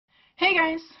Hey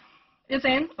guys, it's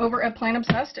Ann over at Plant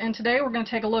Obsessed, and today we're going to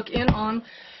take a look in on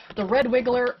the red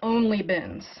wiggler only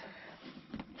bins.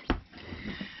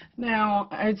 Now,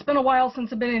 it's been a while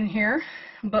since I've been in here,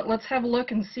 but let's have a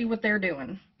look and see what they're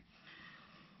doing.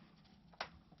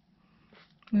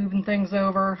 Moving things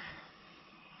over.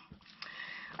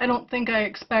 I don't think I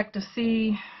expect to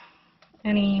see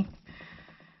any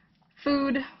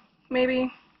food,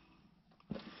 maybe.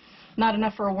 Not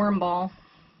enough for a worm ball.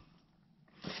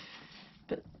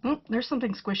 But, oh, there's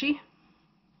something squishy.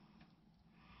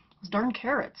 Those darn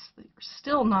carrots. They're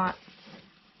still not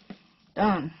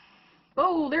done.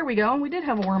 Oh, there we go. We did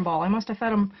have a worm ball. I must have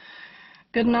fed them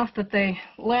good enough that they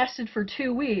lasted for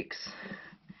 2 weeks.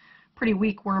 Pretty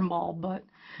weak worm ball, but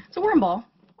it's a worm ball.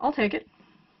 I'll take it.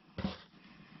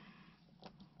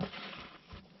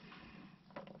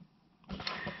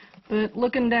 But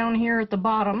looking down here at the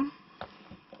bottom,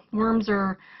 worms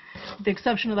are, with the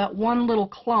exception of that one little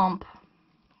clump,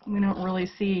 we don't really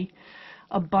see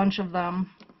a bunch of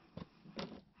them.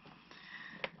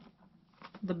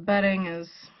 The bedding is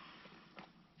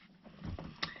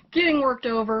getting worked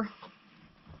over.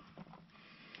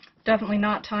 Definitely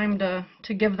not time to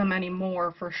give them any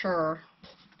more for sure.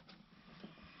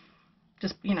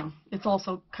 Just, you know, it's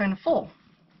also kind of full.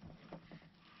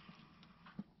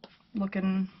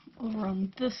 Looking over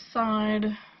on this side.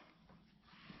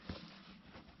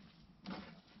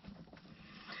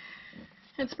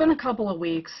 It's been a couple of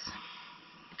weeks,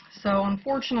 so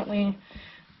unfortunately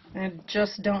I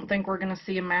just don't think we're going to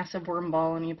see a massive worm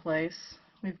ball anyplace.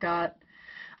 We've got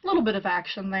a little bit of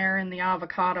action there in the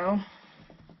avocado.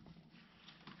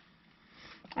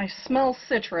 I smell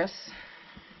citrus,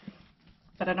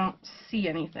 but I don't see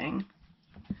anything.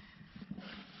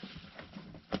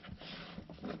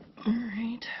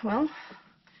 Alright, well,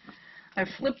 I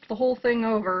flipped the whole thing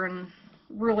over and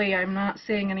really I'm not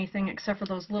seeing anything except for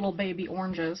those little baby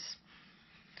oranges.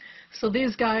 So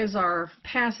these guys are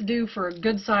past due for a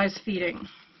good size feeding.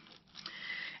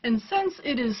 And since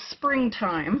it is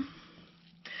springtime,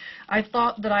 I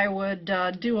thought that I would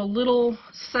do a little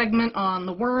segment on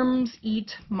the worms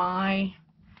eat my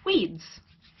weeds.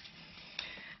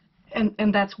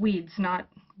 And that's weeds, not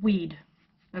weed.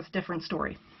 That's a different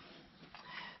story.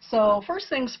 So first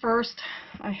things first,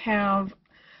 I have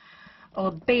a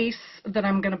base that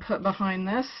I'm going to put behind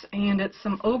this, and it's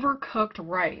some overcooked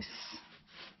rice.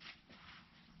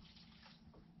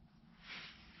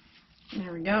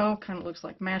 There we go, kind of looks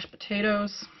like mashed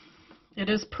potatoes. It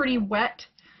is pretty wet,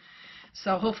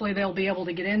 so hopefully they'll be able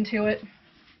to get into it.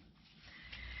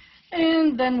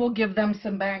 And then we'll give them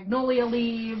some magnolia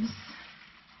leaves,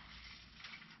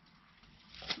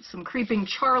 some creeping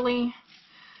Charlie,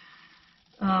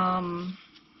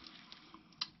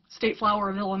 state flower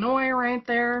of Illinois right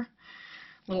there,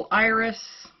 little iris,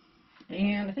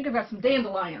 and I think I've got some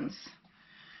dandelions.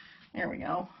 There we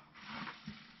go.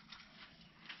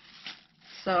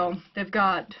 So they've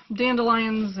got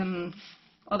dandelions and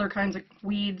other kinds of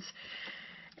weeds,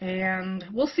 and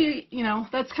we'll see, you know,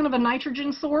 that's kind of a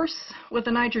nitrogen source with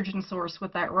a nitrogen source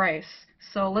with that rice.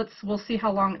 So we'll see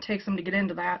how long it takes them to get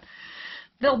into that.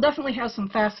 They'll definitely have some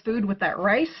fast food with that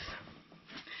rice.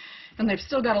 And they've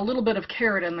still got a little bit of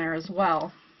carrot in there as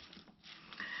well.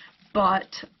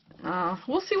 But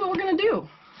we'll see what we're going to do.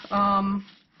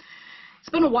 It's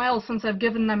been a while since I've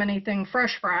given them anything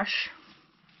fresh.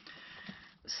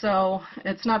 So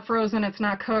it's not frozen, it's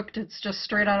not cooked, it's just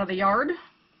straight out of the yard.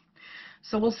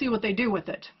 So we'll see what they do with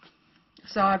it.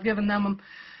 So I've given them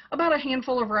about a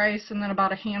handful of rice and then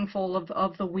about a handful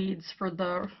of the weeds for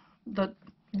the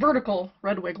vertical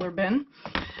red wiggler bin.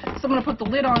 So I'm going to put the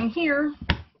lid on here,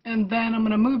 and then I'm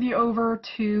going to move you over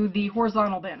to the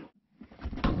horizontal bin.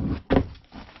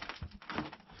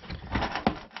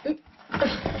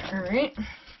 Alright.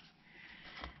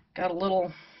 Got a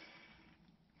little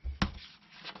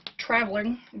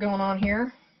traveling going on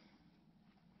here.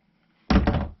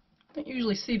 Don't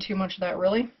usually see too much of that,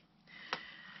 really.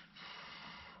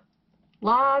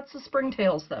 Lots of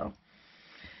springtails, though.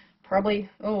 Probably,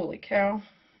 holy cow.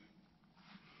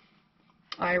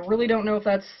 I really don't know if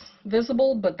that's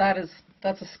visible, but that's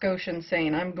a skosh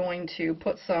insane. I'm going to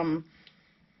put some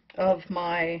of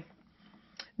my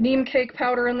neem cake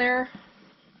powder in there,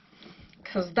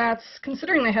 because that's,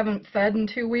 considering they haven't fed in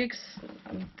 2 weeks,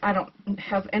 I don't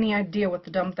have any idea what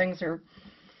the dumb things are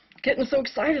getting so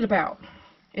excited about.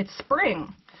 It's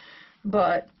spring,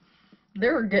 but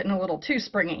they're getting a little too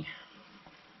springy.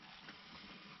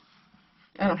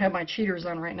 I don't have my cheaters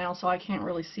on right now, so I can't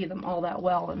really see them all that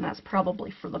well, and that's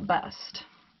probably for the best.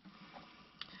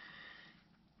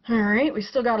 Alright, we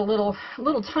still got a little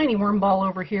tiny worm ball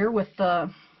over here with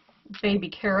the baby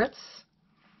carrots.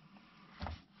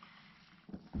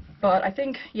 But I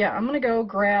think, yeah, I'm going to go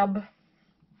grab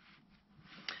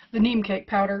the neem cake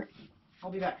powder.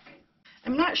 I'll be back.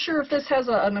 I'm not sure if this has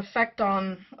an effect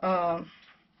on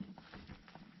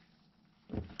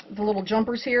the little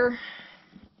jumpers here,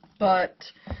 but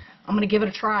I'm going to give it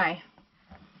a try.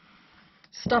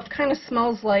 Stuff kind of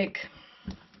smells like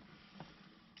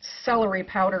celery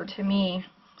powder to me.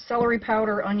 Celery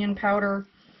powder, onion powder.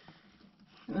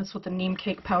 And that's what the neem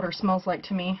cake powder smells like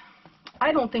to me.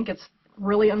 I don't think it's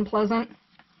really unpleasant.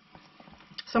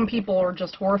 Some people are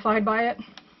just horrified by it.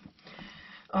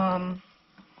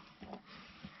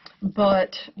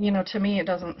 But, you know, to me it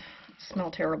doesn't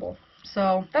smell terrible.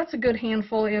 So that's a good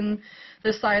handful in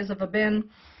this size of a bin.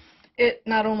 It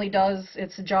not only does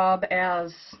its job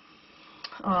as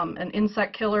an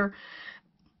insect killer,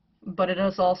 but it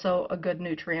is also a good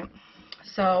nutrient.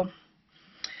 So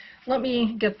let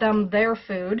me get them their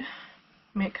food.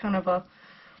 Make kind of a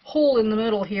hole in the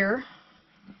middle here.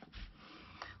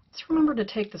 Let's remember to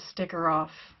take the sticker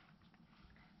off.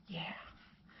 Yeah.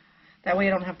 That way I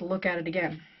don't have to look at it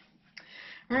again.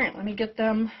 Alright, let me get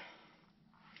them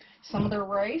some of their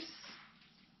rice.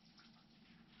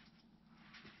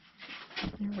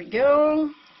 There we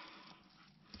go.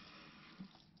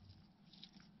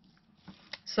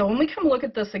 So when we come look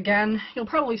at this again, you'll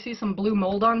probably see some blue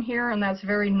mold on here, and that's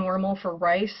very normal for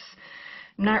rice.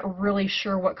 I'm not really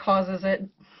sure what causes it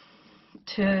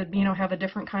to, you know, have a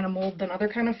different kind of mold than other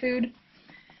kind of food.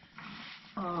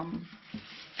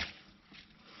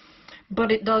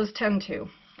 But it does tend to.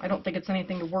 I don't think it's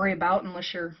anything to worry about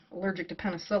unless you're allergic to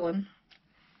penicillin.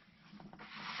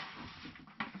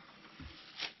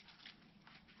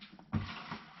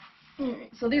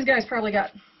 So these guys probably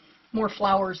got more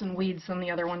flowers and weeds than the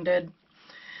other one did.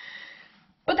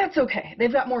 But that's okay.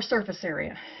 They've got more surface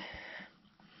area.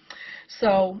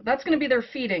 So that's going to be their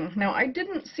feeding. Now I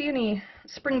didn't see any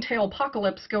springtail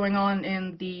apocalypse going on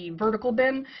in the vertical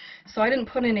bin, so I didn't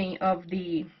put any of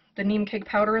the neem cake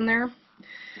powder in there.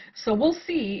 So we'll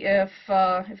see if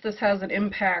this has an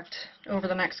impact over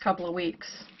the next couple of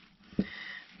weeks.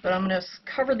 But I'm going to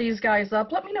cover these guys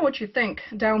up. Let me know what you think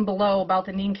down below about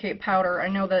the neem cake powder. I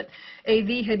know that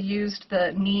AV had used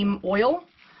the neem oil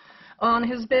on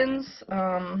his bins.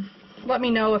 Let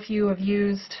me know if you have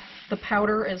used the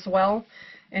powder as well,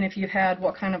 and if you had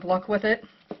what kind of luck with it.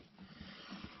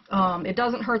 It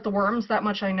doesn't hurt the worms, that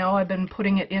much I know. I've been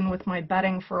putting it in with my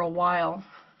bedding for a while.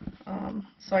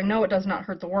 So I know it does not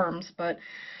hurt the worms, but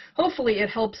hopefully it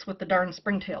helps with the darn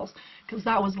springtails, because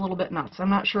that was a little bit nuts.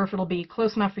 I'm not sure if it'll be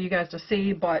close enough for you guys to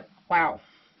see, but wow.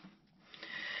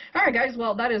 Alright guys,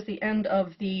 well that is the end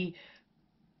of the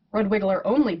Red Wiggler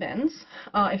only bins.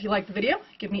 If you liked the video,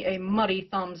 give me a muddy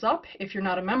thumbs up. If you're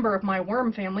not a member of my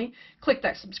worm family, click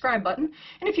that subscribe button.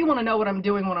 And if you want to know what I'm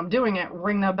doing when I'm doing it,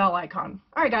 ring that bell icon.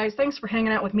 Alright guys, thanks for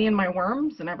hanging out with me and my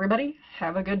worms, and everybody,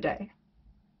 have a good day.